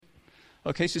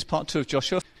Okay, this is part 2 of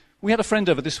Joshua. We had a friend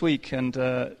over this week and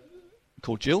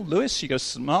called Jill Lewis. She goes to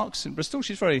St. Mark's in Bristol.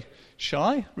 She's very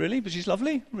shy, really, but she's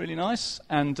lovely, really nice.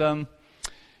 And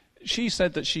she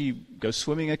said that she goes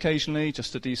swimming occasionally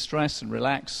just to de-stress and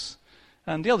relax.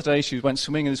 And the other day she went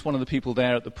swimming, and there's one of the people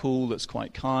there at the pool that's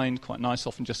quite kind, quite nice,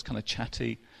 often just kind of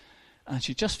chatty. And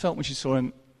she just felt when she saw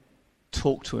him,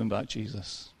 talk to him about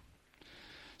Jesus.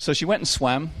 So she went and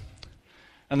swam,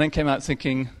 and then came out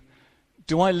thinking,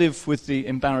 do I live with the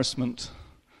embarrassment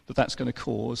that that's going to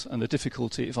cause and the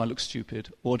difficulty if I look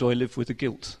stupid, or do I live with the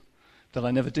guilt that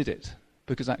I never did it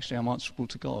because actually I'm answerable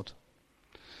to God?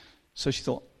 So she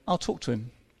thought, I'll talk to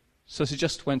him. So she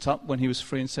just went up when he was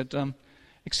free and said,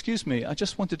 excuse me, I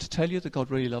just wanted to tell you that God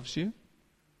really loves you.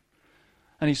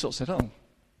 And he sort of said, oh,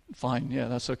 fine, yeah,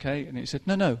 that's okay. And he said,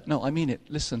 no, I mean it.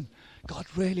 Listen, God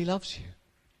really loves you.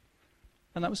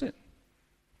 And that was it.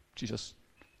 She just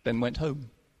then went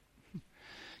home.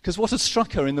 Because what had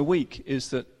struck her in the week is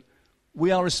that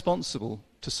we are responsible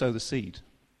to sow the seed.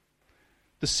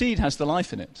 The seed has the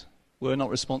life in it. We're not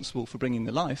responsible for bringing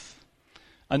the life,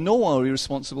 and nor are we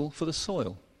responsible for the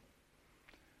soil.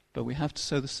 But we have to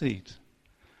sow the seed.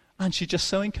 And she just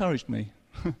so encouraged me.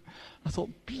 I thought,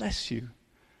 bless you. And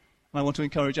I want to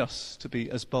encourage us to be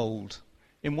as bold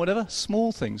in whatever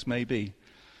small things may be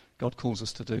God calls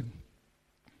us to do.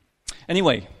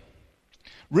 Anyway,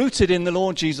 rooted in the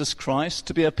Lord Jesus Christ,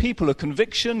 to be a people of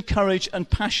conviction, courage, and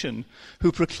passion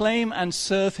who proclaim and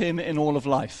serve him in all of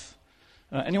life.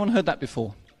 Anyone heard that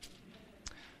before?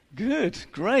 Good,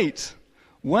 great.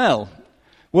 Well,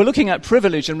 we're looking at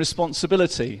privilege and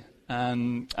responsibility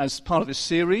as part of this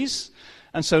series.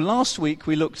 And so last week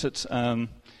we looked at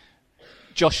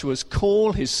Joshua's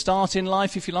call, his start in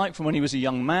life, if you like, from when he was a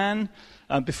young man,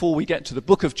 before we get to the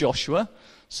book of Joshua.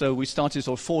 So we started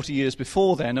sort of 40 years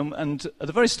before then, and at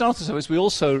the very start of the service we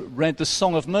also read the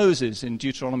Song of Moses in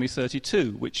Deuteronomy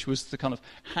 32, which was the kind of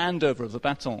handover of the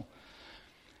baton.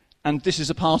 And this is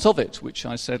a part of it, which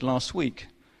I said last week.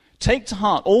 Take to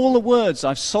heart all the words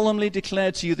I've solemnly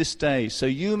declared to you this day, so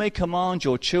you may command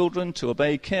your children to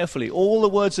obey carefully all the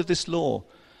words of this law.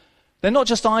 They're not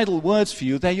just idle words for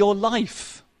you, they're your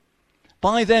life.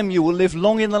 By them you will live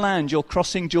long in the land you're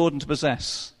crossing Jordan to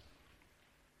possess.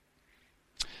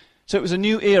 So it was a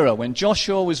new era when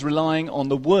Joshua was relying on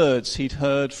the words he'd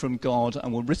heard from God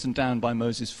and were written down by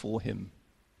Moses for him.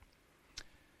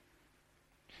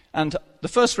 And the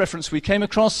first reference we came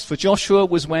across for Joshua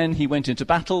was when he went into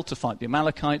battle to fight the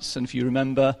Amalekites. And if you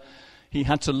remember, he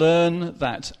had to learn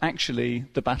that actually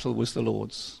the battle was the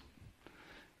Lord's.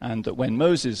 And that when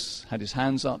Moses had his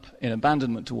hands up in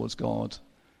abandonment towards God,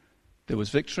 there was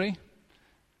victory.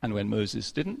 And when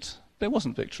Moses didn't, there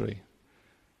wasn't victory.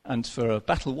 And for a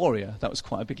battle warrior, that was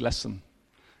quite a big lesson.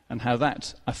 And how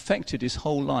that affected his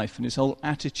whole life and his whole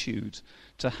attitude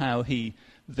to how he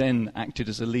then acted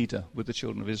as a leader with the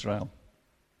children of Israel.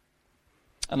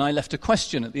 And I left a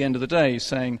question at the end of the day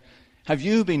saying, have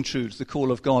you been true to the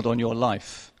call of God on your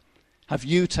life? Have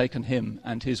you taken him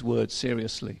and his word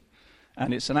seriously?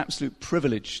 And it's an absolute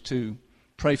privilege to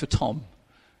pray for Tom,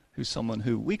 who's someone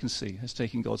who we can see has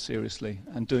taken God seriously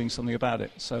and doing something about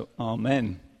it. So,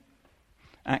 amen.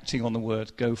 Acting on the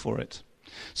word, go for it.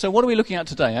 So what are we looking at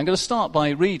today? I'm going to start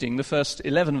by reading the first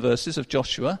 11 verses of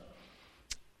Joshua.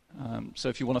 So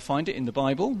if you want to find it in the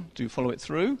Bible, do follow it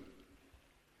through.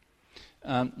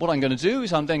 What I'm going to do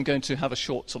is I'm then going to have a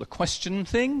short sort of question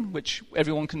thing, which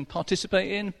everyone can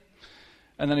participate in,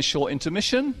 and then a short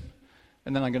intermission,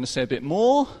 and then I'm going to say a bit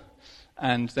more,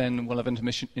 and then we'll have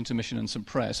intermission and some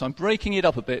prayer. So I'm breaking it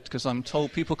up a bit because I'm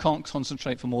told people can't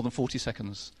concentrate for more than 40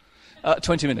 seconds.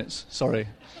 20 minutes, sorry.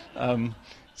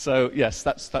 So yes,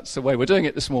 that's the way we're doing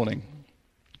it this morning.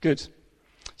 Good.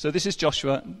 So this is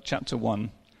Joshua chapter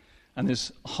 1. And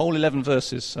there's a whole 11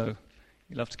 verses, so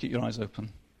you'll have to keep your eyes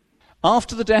open.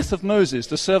 After the death of Moses,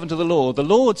 the servant of the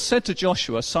Lord said to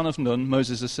Joshua, son of Nun,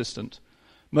 Moses' assistant,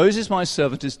 Moses, my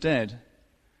servant, is dead.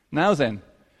 Now then,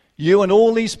 you and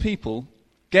all these people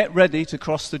get ready to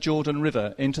cross the Jordan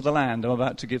River into the land I'm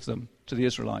about to give them to the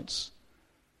Israelites.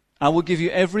 I will give you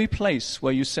every place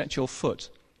where you set your foot,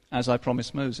 as I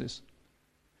promised Moses.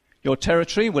 Your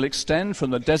territory will extend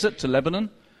from the desert to Lebanon,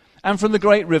 and from the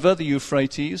great river, the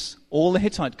Euphrates, all the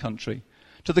Hittite country,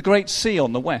 to the great sea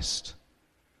on the west.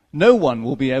 No one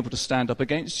will be able to stand up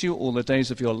against you all the days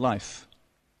of your life.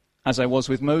 As I was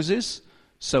with Moses,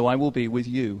 so I will be with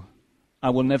you.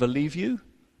 I will never leave you,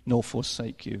 nor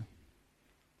forsake you.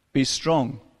 Be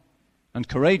strong and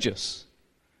courageous,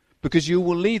 because you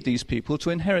will lead these people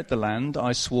to inherit the land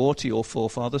I swore to your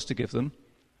forefathers to give them.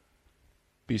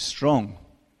 Be strong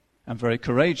and very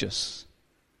courageous.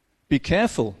 Be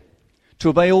careful to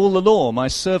obey all the law my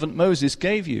servant Moses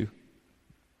gave you.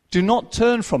 Do not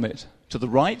turn from it to the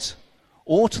right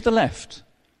or to the left,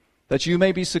 that you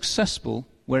may be successful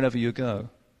wherever you go.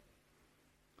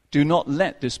 Do not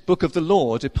let this book of the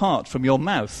law depart from your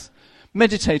mouth.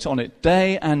 Meditate on it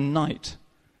day and night,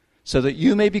 so that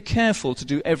you may be careful to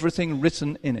do everything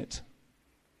written in it.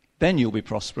 Then you'll be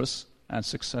prosperous and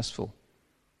successful.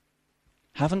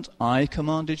 Haven't I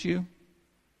commanded you?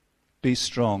 Be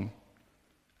strong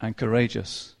and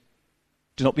courageous.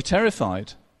 Do not be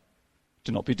terrified.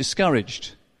 Do not be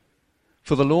discouraged.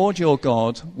 For the Lord your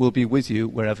God will be with you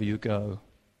wherever you go.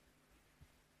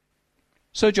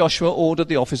 So Joshua ordered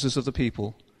the officers of the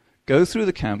people, go through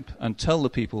the camp and tell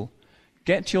the people,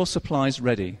 get your supplies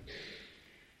ready.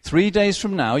 3 days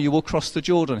from now you will cross the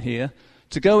Jordan here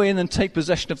to go in and take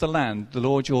possession of the land the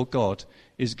Lord your God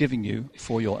is giving you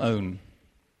for your own.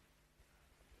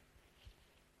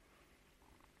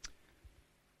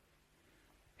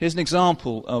 Here's an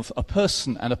example of a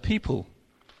person and a people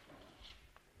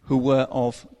who were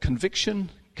of conviction,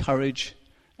 courage,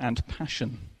 and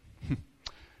passion.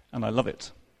 And I love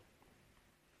it.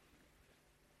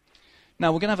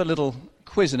 Now, we're going to have a little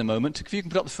quiz in a moment. If you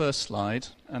can put up the first slide,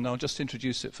 and I'll just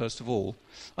introduce it first of all.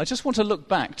 I just want to look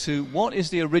back to what is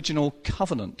the original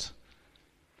covenant,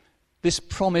 this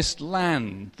promised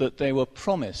land that they were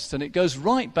promised. And it goes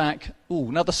right back,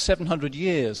 another 700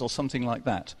 years or something like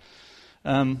that.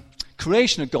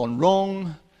 Creation had gone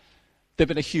wrong. There'd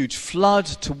been a huge flood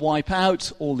to wipe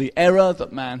out all the error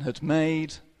that man had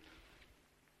made.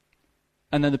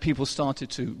 And then the people started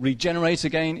to regenerate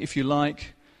again, if you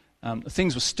like.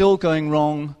 Things were still going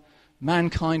wrong.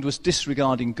 Mankind was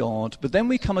disregarding God. But then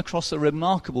we come across a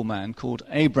remarkable man called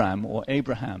Abram or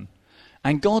Abraham.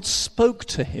 And God spoke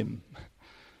to him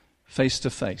face to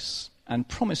face and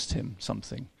promised him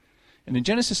something. And in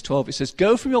Genesis 12 it says,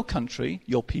 go from your country,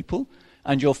 your people,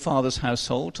 and your father's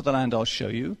household to the land I'll show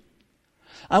you.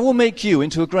 I will make you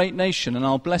into a great nation, and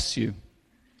I'll bless you.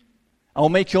 I will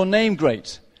make your name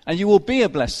great, and you will be a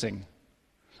blessing.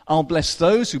 I'll bless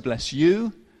those who bless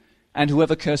you, and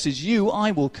whoever curses you, I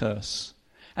will curse.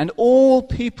 And all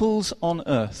peoples on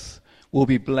earth will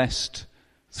be blessed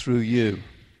through you.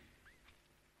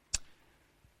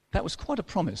 That was quite a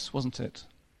promise, wasn't it?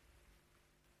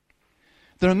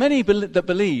 There are many that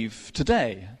believe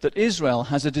today that Israel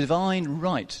has a divine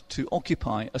right to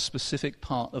occupy a specific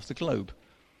part of the globe.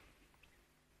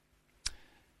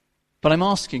 But I'm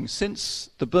asking, since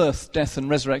the birth, death, and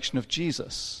resurrection of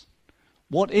Jesus,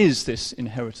 what is this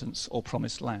inheritance or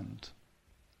promised land?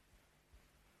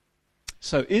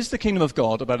 So, is the kingdom of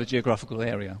God about a geographical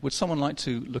area? Would someone like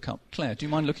to look up? Claire, do you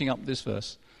mind looking up this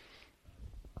verse?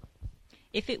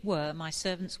 If it were, my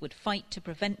servants would fight to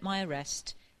prevent my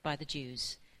arrest by the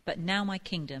Jews, but now my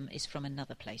kingdom is from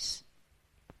another place.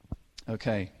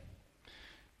 Okay.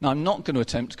 Now, I'm not going to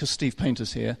attempt, because Steve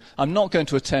Painter's here, I'm not going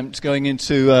to attempt going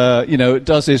into,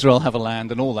 does Israel have a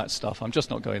land and all that stuff. I'm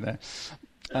just not going there.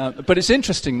 But it's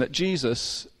interesting that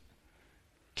Jesus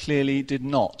clearly did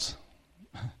not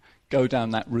go down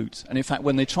that route. And in fact,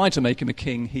 when they tried to make him a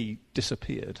king, he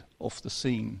disappeared off the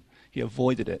scene. He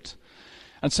avoided it.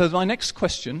 And so my next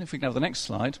question, if we can have the next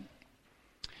slide,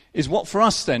 is what for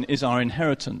us then is our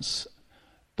inheritance,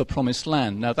 the promised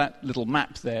land. Now that little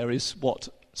map there is what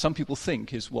some people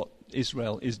think is what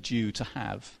Israel is due to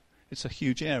have. It's a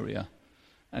huge area,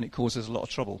 and it causes a lot of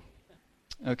trouble.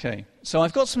 Okay, so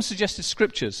I've got some suggested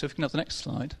scriptures, so if we can have the next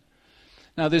slide.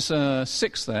 Now there's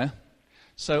 6 there,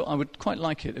 so I would quite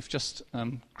like it if just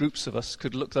groups of us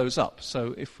could look those up.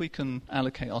 So if we can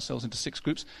allocate ourselves into 6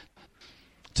 groups.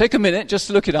 Take a minute just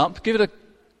to look it up, give it a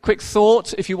quick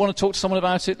thought. If you want to talk to someone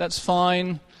about it, that's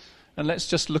fine, and let's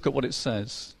just look at what it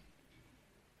says.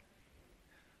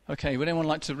 Okay, would anyone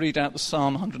like to read out the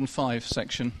Psalm 105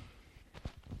 section?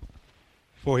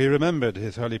 For he remembered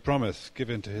his holy promise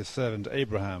given to his servant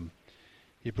Abraham.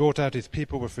 He brought out his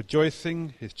people with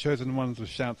rejoicing, his chosen ones with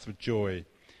shouts of joy.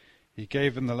 He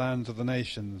gave them the lands of the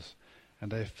nations,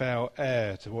 and they fell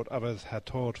heir to what others had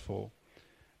toiled for,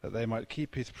 that they might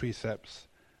keep his precepts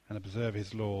and observe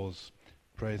his laws.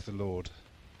 Praise the Lord.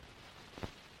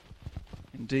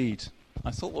 Indeed.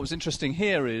 I thought what was interesting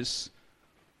here is,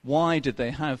 why did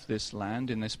they have this land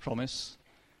in this promise?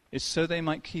 It's so they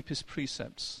might keep his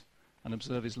precepts and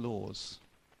observe his laws.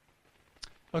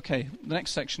 Okay, the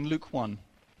next section, Luke 1.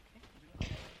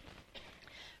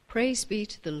 Praise be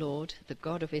to the Lord, the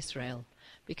God of Israel,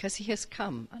 because he has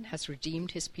come and has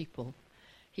redeemed his people.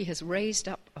 He has raised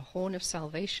up a horn of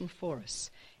salvation for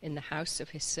us in the house of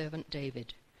his servant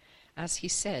David, as he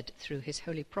said through his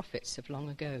holy prophets of long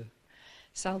ago.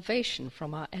 Salvation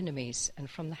from our enemies and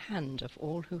from the hand of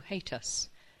all who hate us,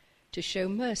 to show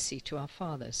mercy to our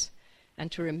fathers,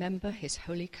 and to remember his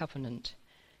holy covenant,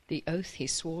 the oath he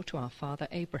swore to our father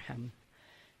Abraham,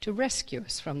 to rescue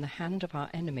us from the hand of our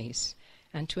enemies,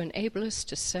 and to enable us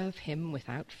to serve him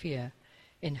without fear,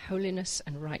 in holiness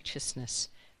and righteousness,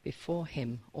 before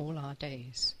him all our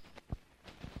days.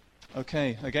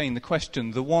 Okay, again, the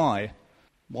question, the why.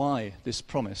 Why this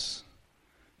promise?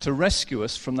 To rescue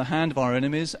us from the hand of our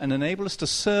enemies and enable us to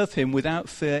serve him without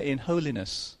fear in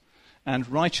holiness and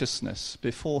righteousness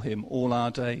before him all our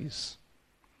days.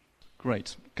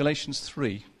 Great. Galatians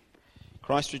 3.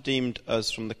 Christ redeemed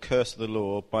us from the curse of the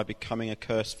law by becoming a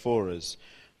curse for us.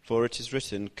 For it is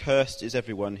written, "Cursed is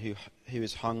everyone who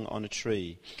is hung on a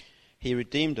tree." He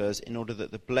redeemed us in order that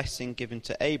the blessing given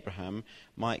to Abraham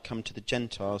might come to the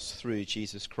Gentiles through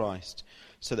Jesus Christ,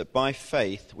 so that by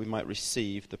faith we might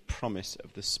receive the promise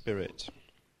of the Spirit.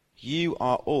 You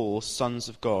are all sons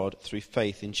of God through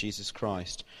faith in Jesus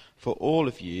Christ. For all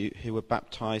of you who were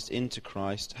baptized into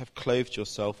Christ have clothed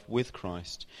yourself with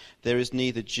Christ. There is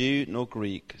neither Jew nor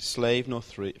Greek, slave nor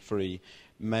free,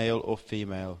 male or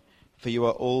female, for you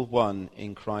are all one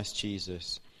in Christ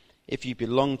Jesus. If you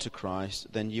belong to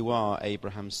Christ, then you are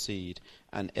Abraham's seed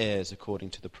and heirs according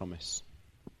to the promise.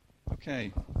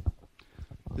 Okay.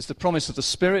 There's the promise of the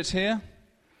Spirit here,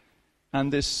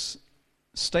 and this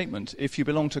statement, if you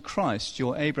belong to Christ,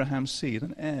 you're Abraham's seed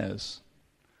and heirs,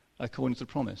 according to the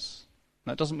promise.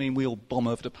 That doesn't mean we all bomb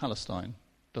over to Palestine,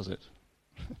 does it?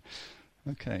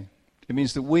 Okay. It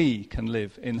means that we can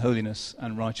live in holiness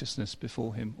and righteousness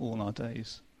before him all our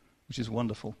days, which is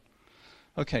wonderful.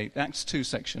 Okay, Acts 2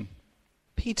 section.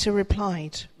 Peter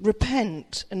replied,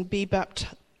 "Repent and be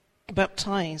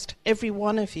baptized, every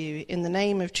one of you, in the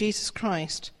name of Jesus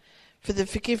Christ, for the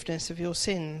forgiveness of your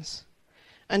sins,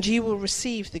 and you will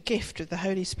receive the gift of the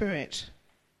Holy Spirit.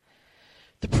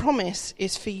 The promise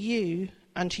is for you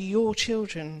and to your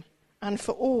children, and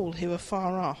for all who are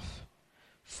far off,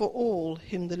 for all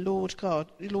whom the Lord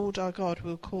our God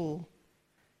will call."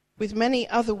 With many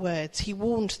other words he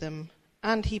warned them,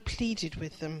 and he pleaded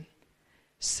with them,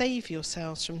 "Save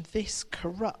yourselves from this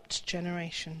corrupt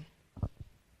generation."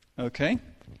 Okay.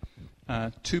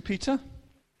 2 Peter.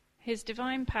 His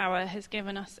divine power has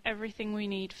given us everything we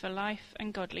need for life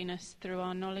and godliness through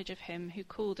our knowledge of him who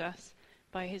called us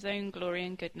by his own glory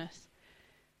and goodness.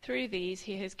 Through these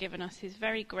he has given us his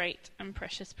very great and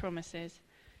precious promises,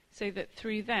 so that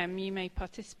through them you may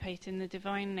participate in the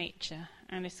divine nature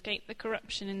and escape the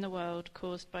corruption in the world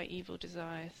caused by evil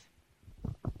desires.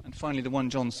 And finally, the 1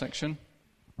 John section.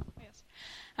 Yes.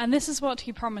 And this is what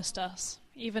he promised us,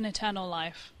 even eternal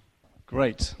life.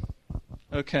 Great.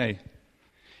 Okay.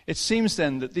 It seems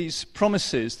then that these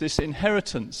promises, this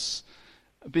inheritance,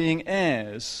 being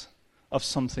heirs of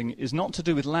something, is not to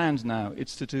do with land now.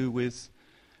 It's to do with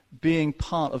being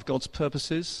part of God's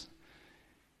purposes.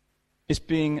 It's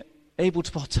being able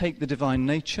to partake the divine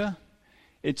nature.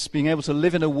 It's being able to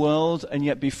live in a world and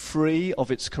yet be free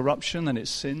of its corruption and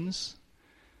its sins.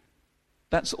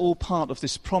 That's all part of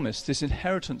this promise, this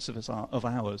inheritance of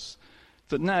ours.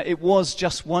 That now it was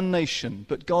just one nation,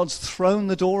 but God's thrown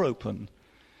the door open.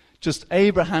 Just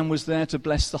Abraham was there to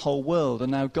bless the whole world,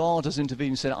 and now God has intervened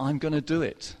and said, "I'm going to do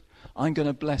it. I'm going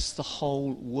to bless the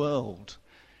whole world."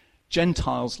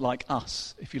 Gentiles like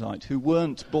us, if you like, who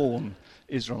weren't born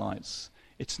Israelites.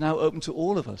 It's now open to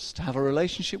all of us to have a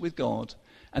relationship with God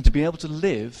and to be able to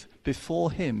live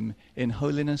before him in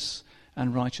holiness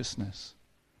and righteousness.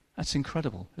 That's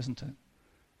incredible, isn't it?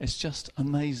 It's just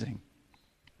amazing.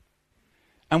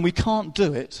 And we can't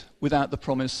do it without the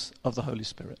promise of the Holy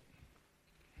Spirit.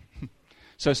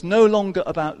 So it's no longer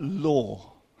about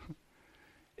law.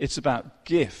 It's about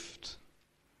gift.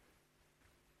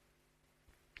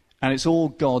 And it's all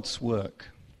God's work.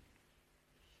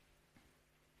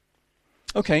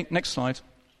 Okay, next slide.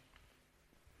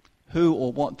 Who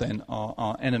or what then are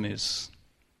our enemies?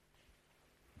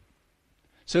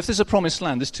 So if there's a promised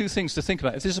land, there's two things to think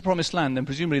about. If there's a promised land, then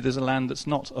presumably there's a land that's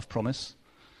not of promise.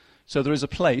 So there is a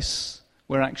place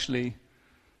where actually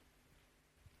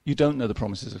you don't know the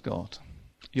promises of God.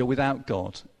 You're without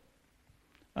God.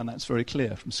 And that's very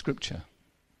clear from Scripture.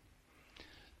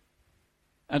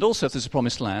 And also if there's a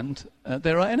promised land,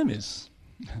 there are enemies.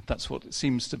 That's what it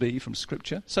seems to be from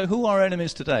Scripture. So who are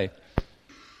enemies today?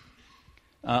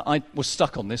 I was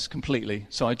stuck on this completely,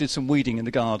 so I did some weeding in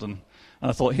the garden. And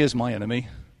I thought, here's my enemy,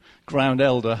 ground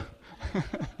elder.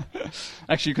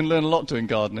 Actually, you can learn a lot doing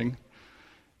gardening.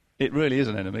 It really is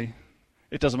an enemy.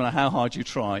 It doesn't matter how hard you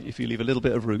try. If you leave a little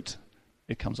bit of root,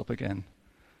 it comes up again.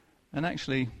 And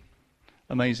actually,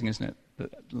 amazing, isn't it,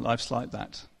 that life's like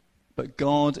that. But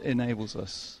God enables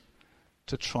us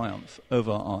to triumph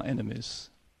over our enemies.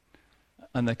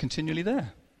 And they're continually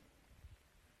there.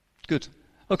 Good.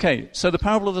 Okay, so the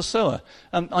parable of the sower.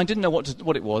 I didn't know what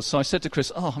it was, so I said to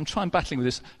Chris, I'm battling with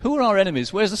this. Who are our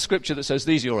enemies? Where's the scripture that says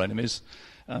these are your enemies?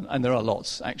 And there are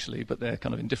lots, actually, but they're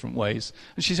kind of in different ways.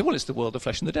 And she said, well, it's the world, the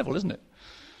flesh, and the devil, isn't it?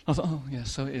 I thought,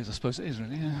 yes, so it is. I suppose it is,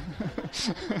 really, yeah.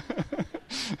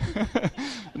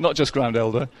 Not just ground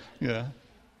elder, yeah.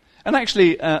 And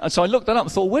actually, so I looked that up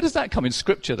and thought, where does that come in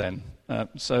Scripture then?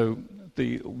 So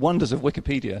the wonders of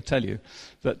Wikipedia tell you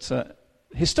that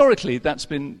historically that's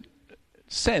been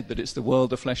said that it's the world,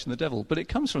 the flesh, and the devil. But it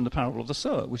comes from the parable of the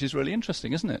sower, which is really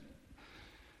interesting, isn't it?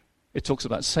 It talks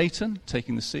about Satan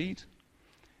taking the seed.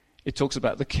 It talks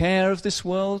about the care of this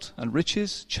world and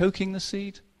riches choking the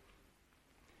seed.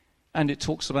 And it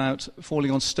talks about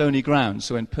falling on stony ground,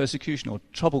 so when persecution or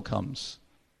trouble comes,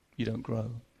 you don't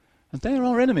grow. And they're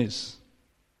our enemies.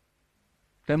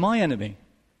 They're my enemy.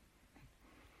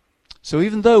 So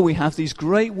even though we have these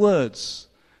great words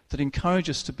that encourage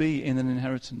us to be in an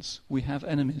inheritance, we have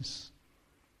enemies,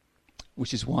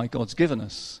 which is why God's given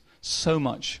us so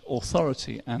much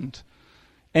authority and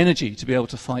energy to be able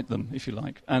to fight them, if you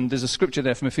like. And there's a scripture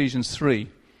there from Ephesians 3.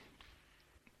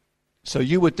 So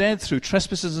you were dead through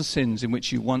trespasses and sins in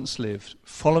which you once lived,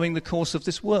 following the course of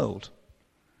this world,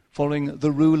 following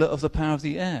the ruler of the power of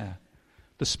the air,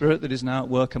 the spirit that is now at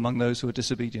work among those who are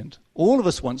disobedient. All of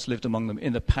us once lived among them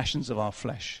in the passions of our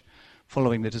flesh,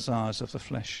 following the desires of the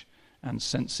flesh and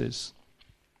senses.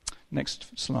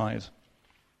 Next slide.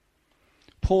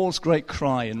 Paul's great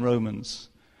cry in Romans.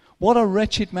 What a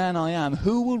wretched man I am.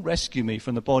 Who will rescue me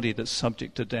from the body that's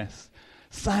subject to death?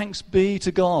 Thanks be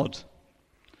to God,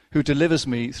 who delivers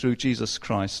me through Jesus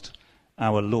Christ,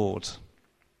 our Lord.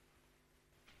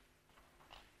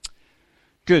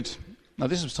 Good. Now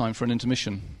this is time for an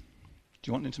intermission. Do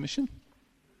you want an intermission?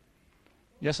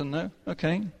 Yes and no?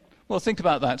 Okay. Well, think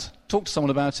about that. Talk to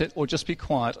someone about it, or just be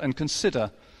quiet and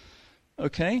consider.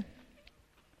 Okay?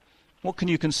 What can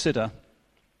you consider?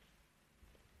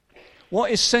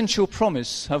 What essential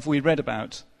promise have we read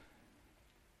about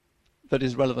that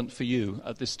is relevant for you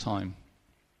at this time?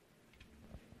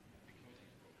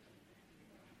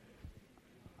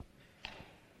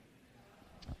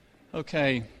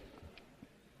 Okay.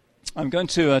 I'm going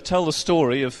to tell the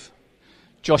story of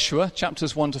Joshua,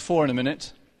 chapters 1 to 4 in a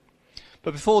minute.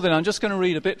 But before then, I'm just going to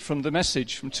read a bit from the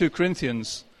message from 2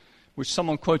 Corinthians, which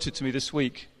someone quoted to me this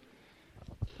week.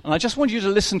 And I just want you to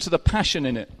listen to the passion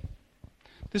in it.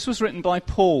 This was written by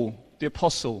Paul, the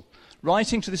apostle,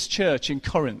 writing to this church in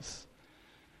Corinth.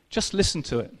 Just listen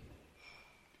to it.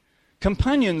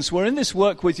 Companions, we're in this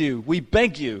work with you. We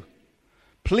beg you,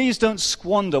 please don't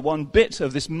squander one bit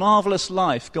of this marvelous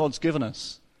life God's given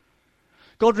us.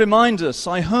 God reminds us,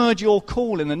 I heard your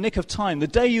call in the nick of time. The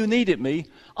day you needed me,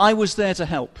 I was there to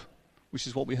help, which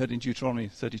is what we heard in Deuteronomy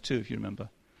 32, if you remember.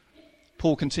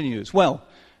 Paul continues, well,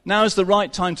 now is the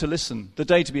right time to listen, the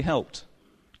day to be helped.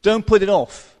 Don't put it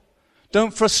off.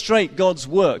 Don't frustrate God's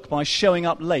work by showing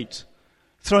up late,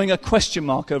 throwing a question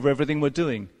mark over everything we're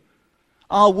doing.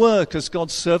 Our work as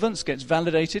God's servants gets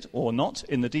validated, or not,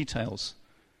 in the details.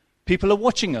 People are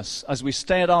watching us as we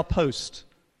stay at our post,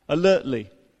 alertly,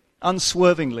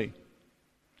 unswervingly,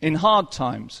 in hard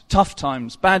times, tough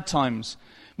times, bad times,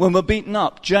 when we're beaten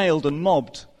up, jailed and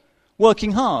mobbed,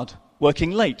 working hard,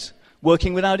 working late,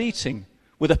 working without eating,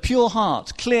 with a pure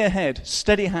heart, clear head,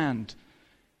 steady hand,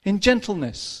 in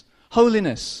gentleness,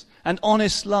 holiness, and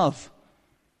honest love,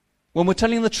 when we're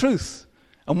telling the truth,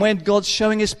 and when God's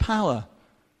showing his power,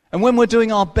 and when we're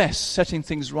doing our best setting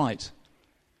things right,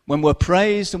 when we're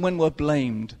praised and when we're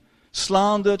blamed,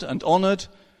 slandered and honored,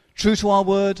 true to our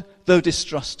word, though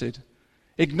distrusted,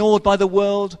 ignored by the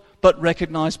world, but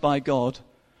recognized by God,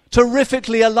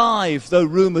 terrifically alive, though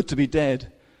rumored to be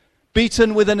dead,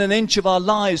 beaten within an inch of our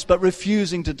lives, but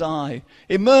refusing to die,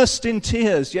 immersed in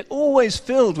tears, yet always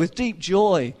filled with deep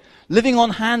joy, living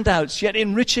on handouts, yet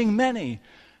enriching many,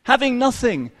 having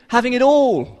nothing, having it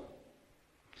all.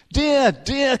 Dear,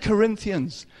 dear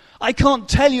Corinthians, I can't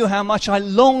tell you how much I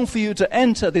long for you to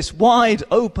enter this wide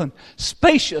open,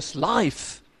 spacious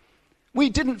life. We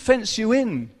didn't fence you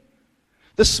in.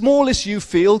 The smallest you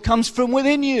feel comes from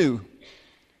within you.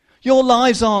 Your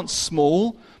lives aren't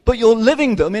small, but you're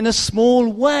living them in a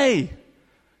small way.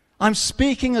 I'm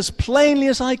speaking as plainly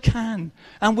as I can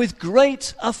and with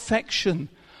great affection.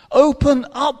 Open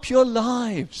up your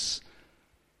lives.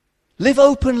 Live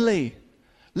openly.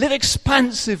 Live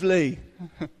expansively.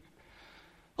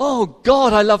 Oh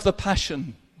God, I love the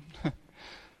passion.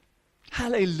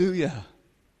 Hallelujah.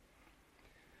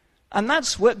 And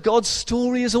that's what God's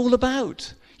story is all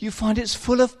about. You find it's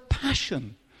full of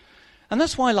passion. And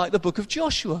that's why I like the book of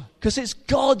Joshua, because it's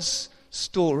God's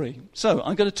story. So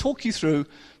I'm going to talk you through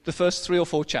the first 3 or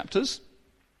 4 chapters.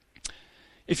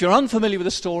 If you're unfamiliar with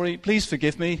the story, please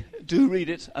forgive me. Do read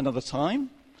it another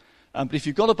time. But if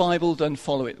you've got a Bible, then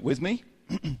follow it with me.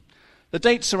 The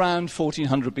date's around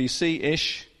 1400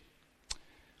 BC-ish.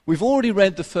 We've already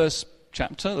read the first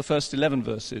chapter, the first 11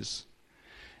 verses.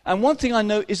 And one thing I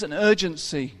know is an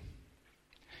urgency.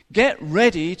 Get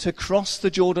ready to cross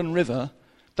the Jordan River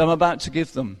that I'm about to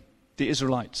give them, the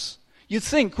Israelites. You'd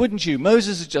think, wouldn't you?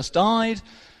 Moses has just died.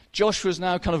 Joshua's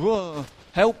now kind of, whoa,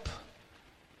 help.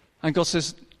 And God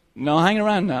says, no, hang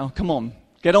around now. Come on,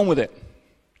 get on with it.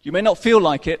 You may not feel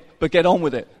like it, but get on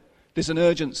with it. There's an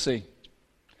urgency.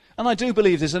 And I do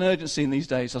believe there's an urgency in these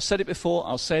days. I've said it before,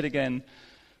 I'll say it again.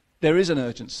 There is an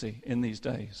urgency in these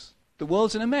days. The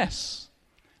world's in a mess,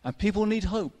 and people need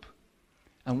hope.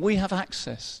 And we have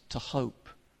access to hope.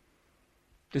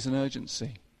 There's an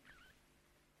urgency.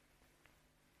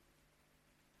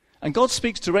 And God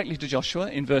speaks directly to Joshua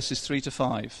in verses 3 to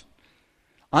 5.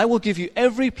 I will give you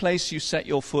every place you set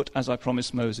your foot, as I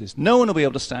promised Moses. No one will be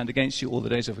able to stand against you all the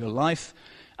days of your life.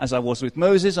 As I was with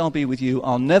Moses, I'll be with you.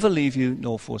 I'll never leave you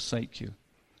nor forsake you.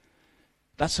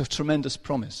 That's a tremendous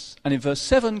promise. And in verse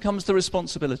 7 comes the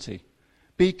responsibility.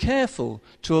 Be careful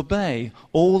to obey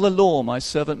all the law my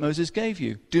servant Moses gave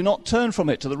you. Do not turn from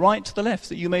it to the right, to the left,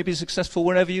 that you may be successful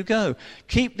wherever you go.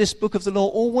 Keep this book of the law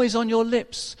always on your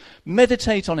lips.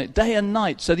 Meditate on it day and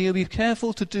night, so that you'll be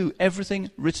careful to do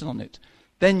everything written on it.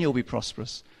 Then you'll be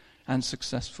prosperous and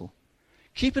successful.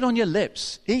 Keep it on your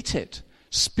lips. Eat it.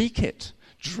 Speak it.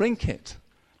 Drink it.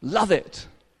 Love it.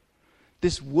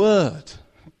 This word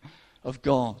of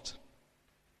God.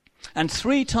 And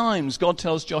 3 times God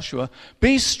tells Joshua,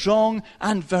 be strong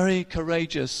and very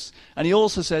courageous. And he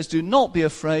also says, do not be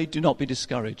afraid, do not be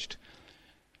discouraged.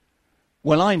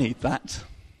 Well, I need that.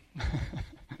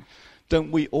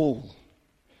 Don't we all?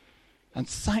 And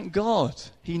thank God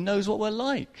he knows what we're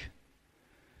like.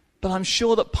 But I'm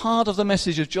sure that part of the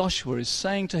message of Joshua is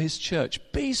saying to his church,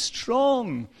 be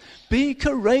strong, be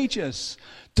courageous,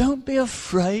 don't be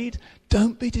afraid,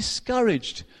 don't be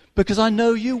discouraged, because I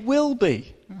know you will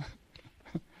be.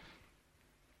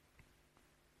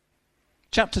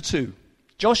 Chapter 2.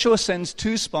 Joshua sends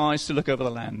 2 spies to look over the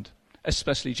land,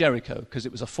 especially Jericho, because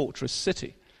it was a fortress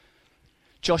city.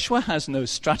 Joshua has no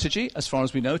strategy, as far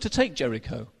as we know, to take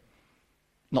Jericho.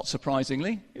 Not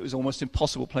surprisingly, it was almost an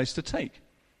impossible place to take.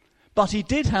 But he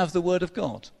did have the word of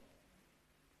God.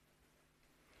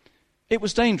 It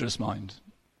was dangerous, mind.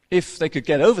 If they could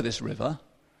get over this river,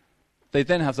 they'd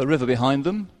then have the river behind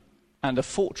them and a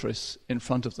fortress in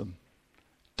front of them.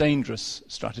 Dangerous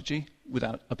strategy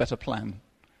without a better plan.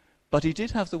 But he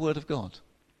did have the word of God.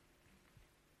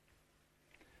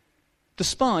 The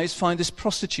spies find this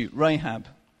prostitute, Rahab,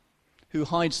 who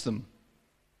hides them.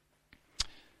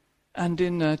 And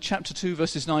in chapter 2,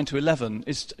 verses 9 to 11,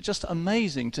 it's just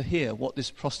amazing to hear what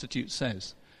this prostitute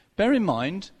says. Bear in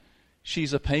mind,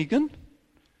 she's a pagan,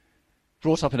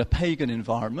 brought up in a pagan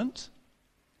environment,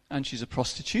 and she's a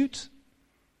prostitute.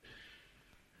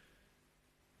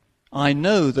 I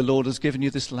know the Lord has given you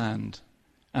this land,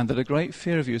 and that a great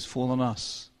fear of you has fallen on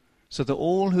us, so that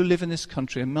all who live in this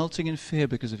country are melting in fear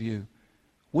because of you.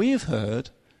 We have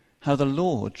heard how the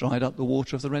Lord dried up the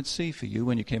water of the Red Sea for you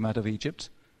when you came out of Egypt,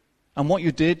 and what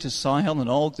you did to Sihon and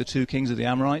Og, the 2 kings of the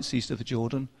Amorites east of the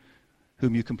Jordan,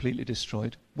 whom you completely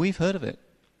destroyed. We've heard of it.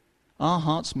 Our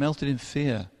hearts melted in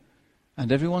fear,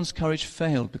 and everyone's courage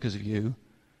failed because of you.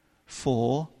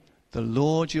 For the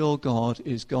Lord your God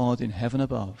is God in heaven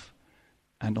above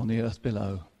and on the earth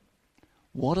below.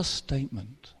 What a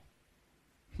statement.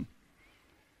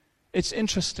 It's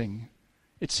interesting.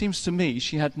 It seems to me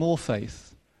she had more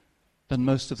faith than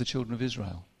most of the children of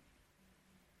Israel.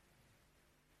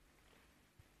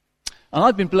 And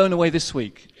I've been blown away this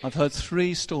week. I've heard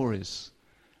 3 stories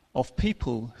of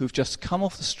people who've just come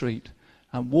off the street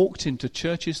and walked into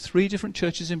churches, 3 different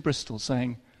churches in Bristol,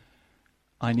 saying,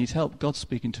 I need help. God's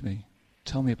speaking to me.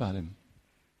 Tell me about him.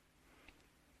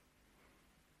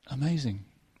 Amazing.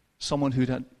 Someone who'd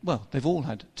had, well, they've all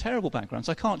had terrible backgrounds.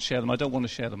 I can't share them. I don't want to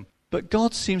share them. But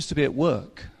God seems to be at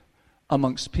work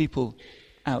amongst people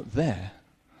out there.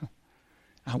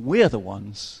 And we're the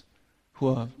ones who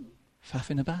are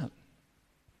faffing about,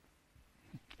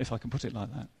 if I can put it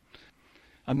like that.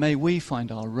 And may we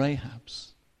find our Rahabs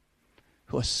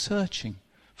who are searching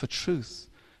for truth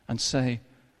and say,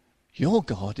 your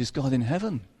God is God in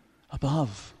heaven,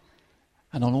 above,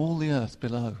 and on all the earth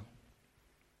below.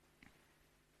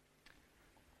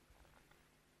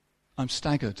 I'm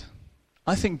staggered.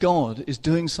 I think God is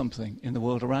doing something in the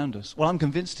world around us. Well, I'm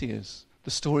convinced he is.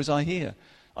 The stories I hear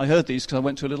I heard these because I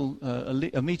went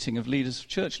to a meeting of leaders,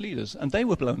 church leaders, and they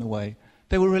were blown away.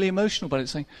 They were really emotional about it,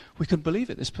 saying, we couldn't believe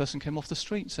it. This person came off the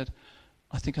street and said,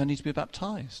 I think I need to be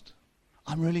baptized.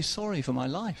 I'm really sorry for my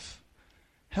life.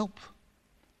 Help.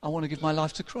 I want to give my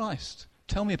life to Christ.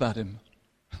 Tell me about him.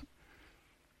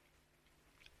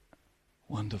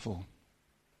 Wonderful.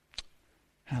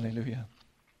 Hallelujah.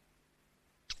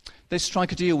 They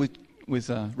strike a deal with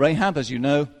Rahab, as you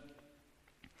know.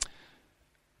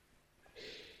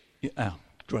 Yeah,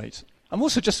 great. I'm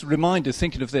also just reminded,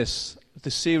 thinking of this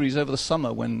series over the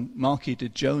summer when Marky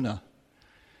did Jonah.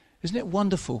 Isn't it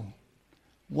wonderful?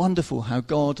 Wonderful how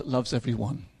God loves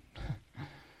everyone.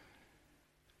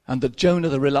 And that Jonah,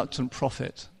 the reluctant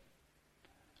prophet,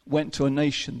 went to a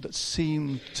nation that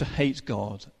seemed to hate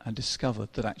God and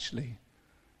discovered that actually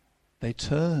they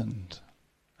turned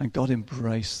and God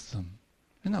embraced them.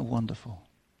 Isn't that wonderful?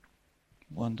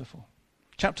 Wonderful.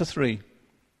 Chapter 3.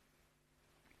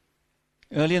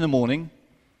 Early in the morning.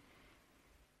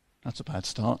 That's a bad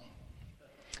start.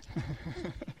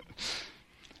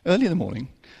 Early in the morning,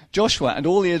 Joshua and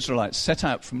all the Israelites set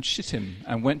out from Shittim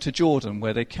and went to Jordan,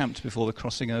 where they camped before the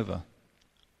crossing over.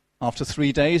 After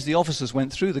 3 days, the officers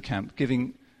went through the camp,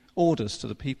 giving orders to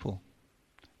the people.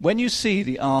 When you see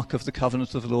the ark of the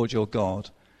covenant of the Lord your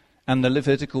God and the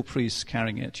Levitical priests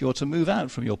carrying it, you are to move out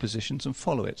from your positions and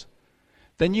follow it.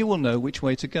 Then you will know which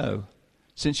way to go,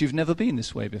 since you've never been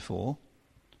this way before.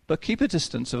 But keep a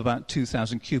distance of about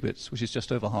 2,000 cubits, which is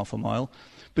just over half a mile,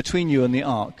 between you and the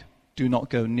ark. Do not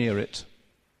go near it.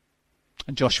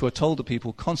 And Joshua told the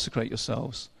people, consecrate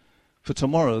yourselves, for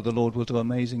tomorrow the Lord will do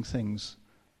amazing things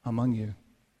among you.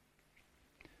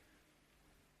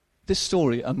 This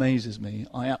story amazes me.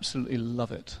 I absolutely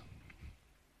love it.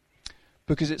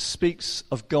 Because it speaks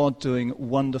of God doing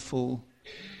wonderful,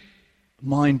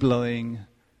 mind-blowing,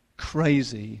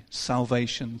 crazy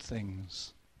salvation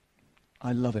things.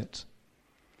 I love it.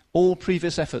 All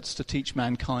previous efforts to teach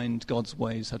mankind God's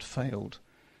ways had failed.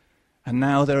 And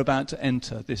now they're about to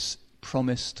enter this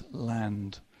promised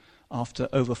land after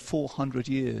over 400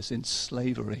 years in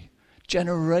slavery.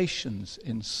 Generations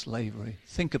in slavery.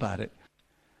 Think about it.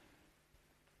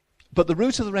 But the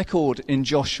root of the record in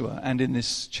Joshua and in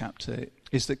this chapter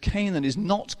is that Canaan is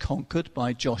not conquered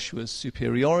by Joshua's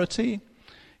superiority,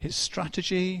 his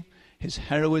strategy, his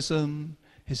heroism,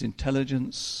 his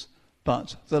intelligence,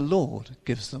 but the Lord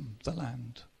gives them the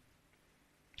land.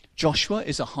 Joshua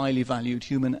is a highly valued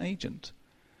human agent.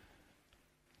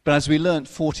 But as we learnt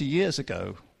 40 years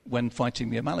ago when fighting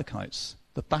the Amalekites,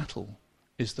 the battle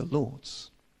is the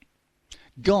Lord's.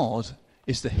 God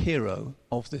is the hero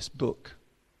of this book.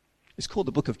 It's called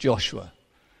the book of Joshua,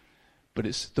 but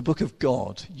it's the book of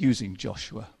God using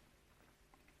Joshua.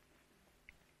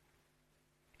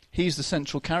 He's the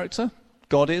central character,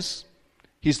 God is.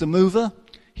 He's the mover,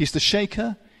 he's the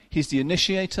shaker, he's the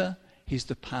initiator, he's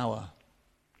the power.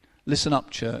 Listen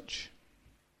up, church.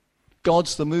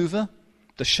 God's the mover,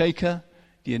 the shaker,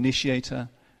 the initiator,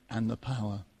 and the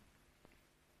power.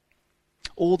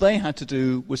 All they had to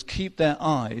do was keep their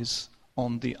eyes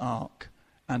on the ark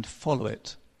and follow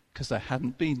it, because they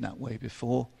hadn't been that way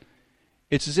before.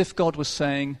 It's as if God was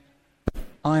saying,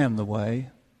 I am the way,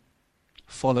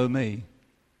 follow me.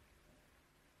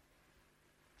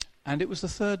 And it was the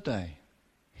third day.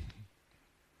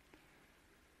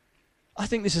 I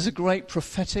think this is a great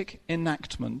prophetic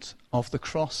enactment of the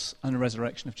cross and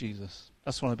resurrection of Jesus.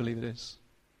 That's what I believe it is.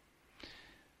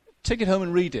 Take it home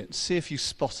and read it. See if you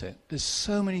spot it. There's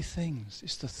so many things.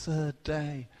 It's the third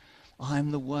day. I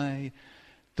am the way.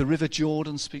 The River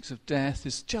Jordan speaks of death.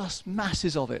 There's just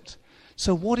masses of it.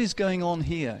 So what is going on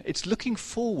here? It's looking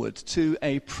forward to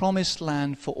a promised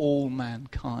land for all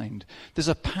mankind. There's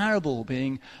a parable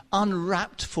being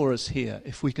unwrapped for us here,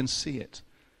 if we can see it.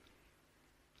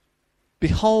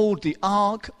 Behold, the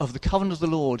ark of the covenant of the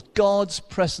Lord, God's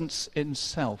presence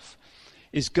himself,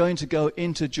 is going to go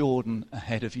into Jordan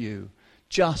ahead of you,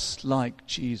 just like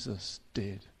Jesus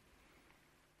did.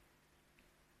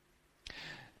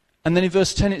 And then in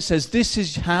verse 10 it says, this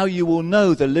is how you will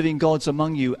know the living God's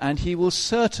among you, and he will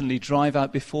certainly drive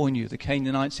out before you the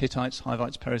Canaanites, Hittites,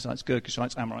 Hivites, Perizzites,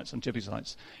 Girgashites, Amorites, and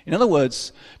Jebusites. In other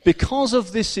words, because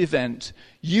of this event,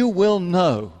 you will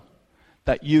know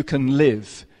that you can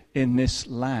live in this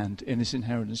land, in this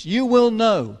inheritance. You will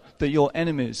know that your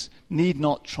enemies need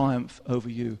not triumph over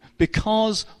you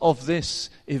because of this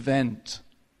event.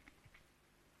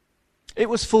 It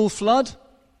was full flood.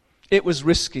 It was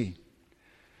risky.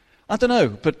 I don't know,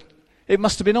 but it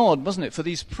must have been odd, wasn't it, for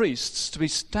these priests to be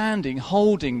standing,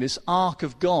 holding this ark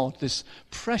of God, this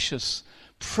precious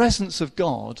presence of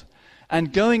God,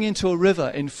 and going into a river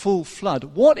in full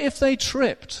flood. What if they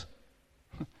tripped?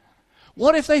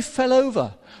 What if they fell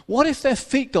over? What if their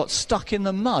feet got stuck in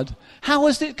the mud? How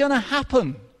was it going to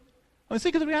happen? I mean,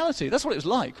 think of the reality. That's what it was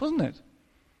like, wasn't it?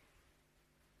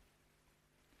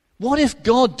 What if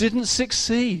God didn't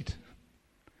succeed?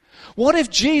 What if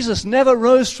Jesus never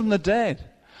rose from the dead?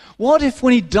 What if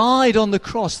when he died on the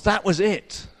cross, that was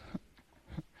it?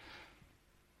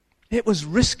 It was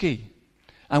risky,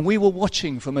 and we were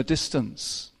watching from a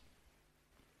distance.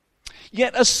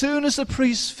 Yet as soon as the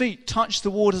priest's feet touched the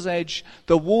water's edge,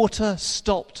 the water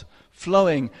stopped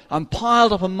flowing and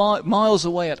piled up miles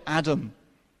away at Adam.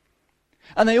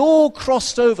 And they all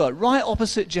crossed over right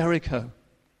opposite Jericho.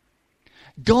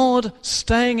 God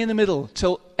staying in the middle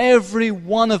till every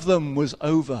one of them was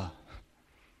over.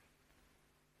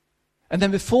 And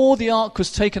then before the ark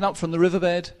was taken up from the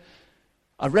riverbed,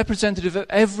 a representative of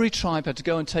every tribe had to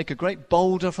go and take a great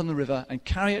boulder from the river and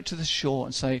carry it to the shore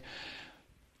and say,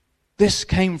 this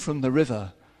came from the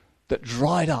river that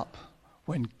dried up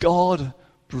when God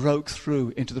broke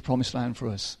through into the promised land for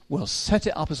us. We'll set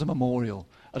it up as a memorial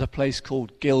at a place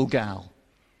called Gilgal,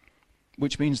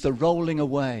 which means the rolling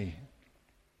away.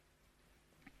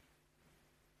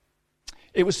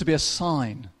 It was to be a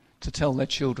sign to tell their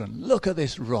children, look at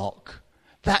this rock.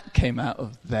 That came out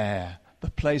of there,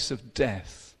 the place of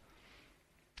death.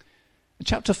 And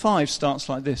chapter 5 starts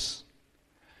like this.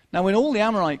 Now when all the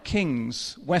Amorite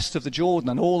kings west of the Jordan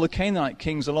and all the Canaanite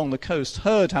kings along the coast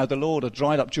heard how the Lord had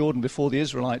dried up Jordan before the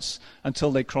Israelites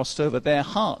until they crossed over, their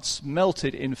hearts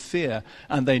melted in fear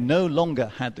and they no longer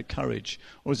had the courage.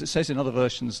 Or as it says in other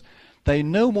versions, they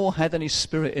no more had any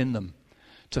spirit in them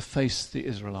to face the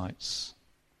Israelites.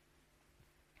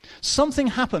 Something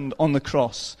happened on the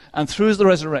cross and through the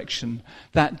resurrection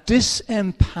that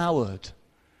disempowered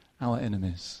our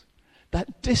enemies,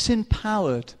 that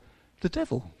disempowered the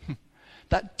devil,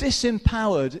 that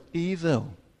disempowered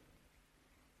evil.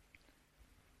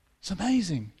 It's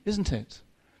amazing, isn't it?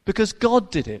 Because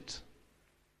God did it.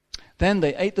 Then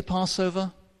they ate the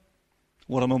Passover.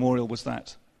 What a memorial was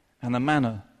that? And the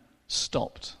manna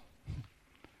stopped.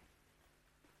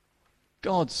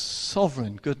 God's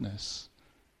sovereign goodness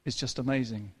is just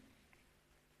amazing.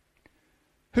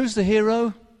 Who's the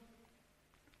hero?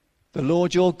 The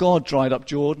Lord your God dried up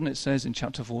Jordan, it says in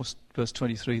chapter 4, verse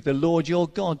 23. The Lord your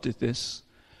God did this,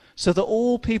 so that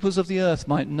all peoples of the earth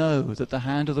might know that the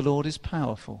hand of the Lord is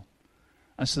powerful,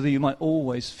 and so that you might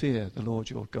always fear the Lord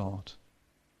your God.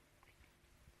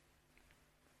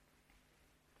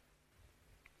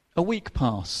 A week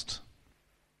passed.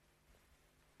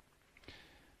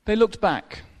 They looked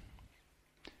back.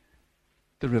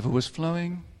 The river was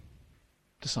flowing,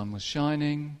 the sun was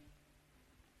shining,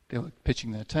 they were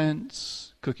pitching their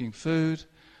tents, cooking food.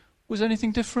 Was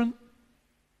anything different?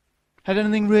 Had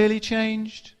anything really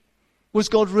changed? Was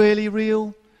God really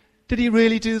real? Did he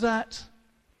really do that?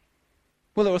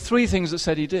 Well, there were three things that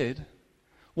said he did.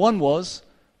 One was,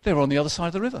 they were on the other side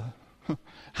of the river.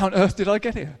 How on earth did I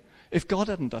get here if God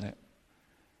hadn't done it?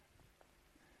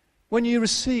 When you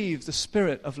receive the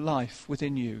Spirit of life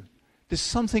within you, there's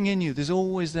something in you, there's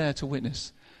always there to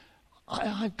witness.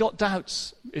 I've got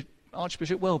doubts.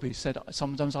 Archbishop Welby said,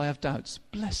 sometimes I have doubts.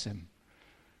 Bless him.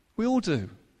 We all do.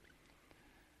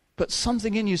 But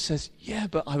something in you says, yeah,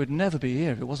 but I would never be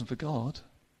here if it wasn't for God.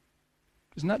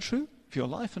 Isn't that true? For your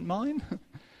life and mine?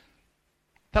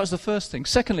 That was the first thing.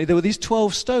 Secondly, there were these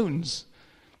 12 stones.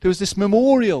 There was this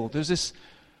memorial. There was this,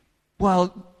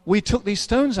 well, we took these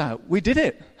stones out. We did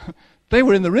it. They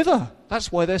were in the river. That's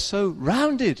why they're so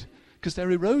rounded, because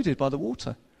they're eroded by the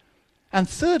water. And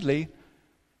thirdly,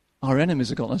 our enemies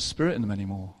have got no spirit in them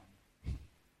anymore.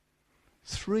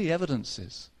 3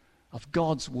 evidences of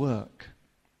God's work.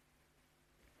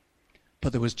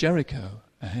 But there was Jericho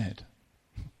ahead.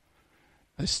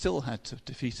 They still had to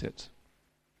defeat it.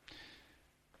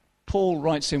 Paul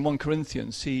writes in 1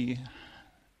 Corinthians, he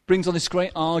brings on this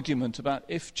great argument about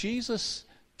if Jesus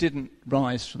didn't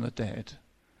rise from the dead,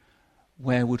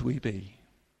 where would we be?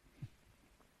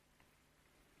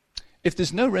 If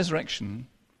there's no resurrection,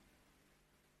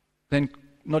 then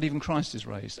not even Christ is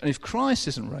raised. And if Christ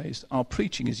isn't raised, our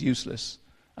preaching is useless,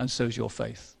 and so is your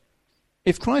faith.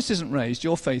 If Christ isn't raised,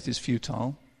 your faith is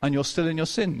futile, and you're still in your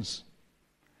sins.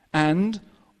 And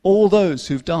all those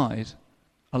who've died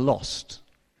are lost.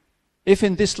 If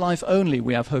in this life only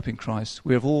we have hope in Christ,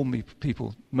 we have all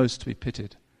people most to be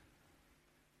pitied.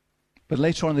 But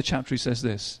later on in the chapter he says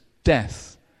this,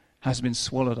 death has been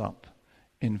swallowed up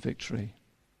in victory.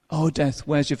 Oh, death,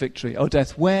 where's your victory? Oh,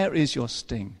 death, where is your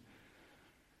sting?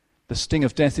 The sting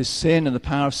of death is sin, and the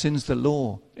power of sin is the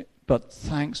law. But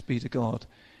thanks be to God,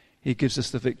 he gives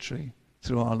us the victory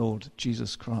through our Lord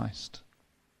Jesus Christ.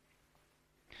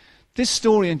 This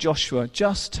story in Joshua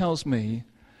just tells me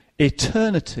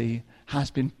eternity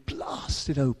has been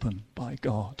blasted open by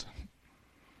God.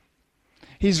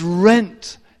 He's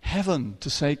rent heaven to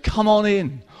say, come on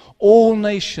in, all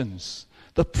nations.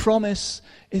 The promise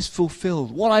is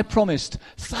fulfilled. What I promised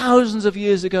thousands of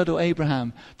years ago to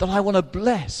Abraham, that I want to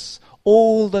bless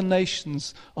all the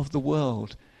nations of the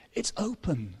world. It's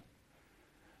open.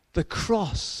 The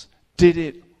cross did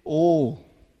it all.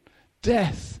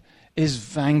 Death is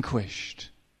vanquished.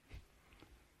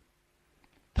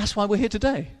 That's why we're here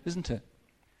today, isn't it?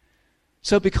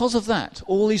 So because of that,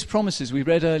 all these promises we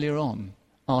read earlier on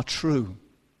are true.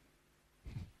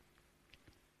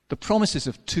 The promises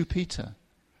of 2 Peter,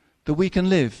 that we can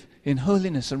live in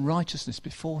holiness and righteousness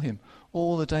before him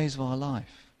all the days of our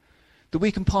life. That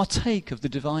we can partake of the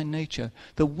divine nature.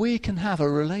 That we can have a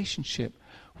relationship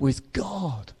with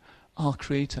God, our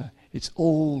Creator. It's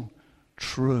all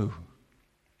true.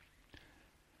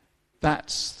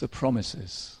 That's the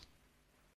promises.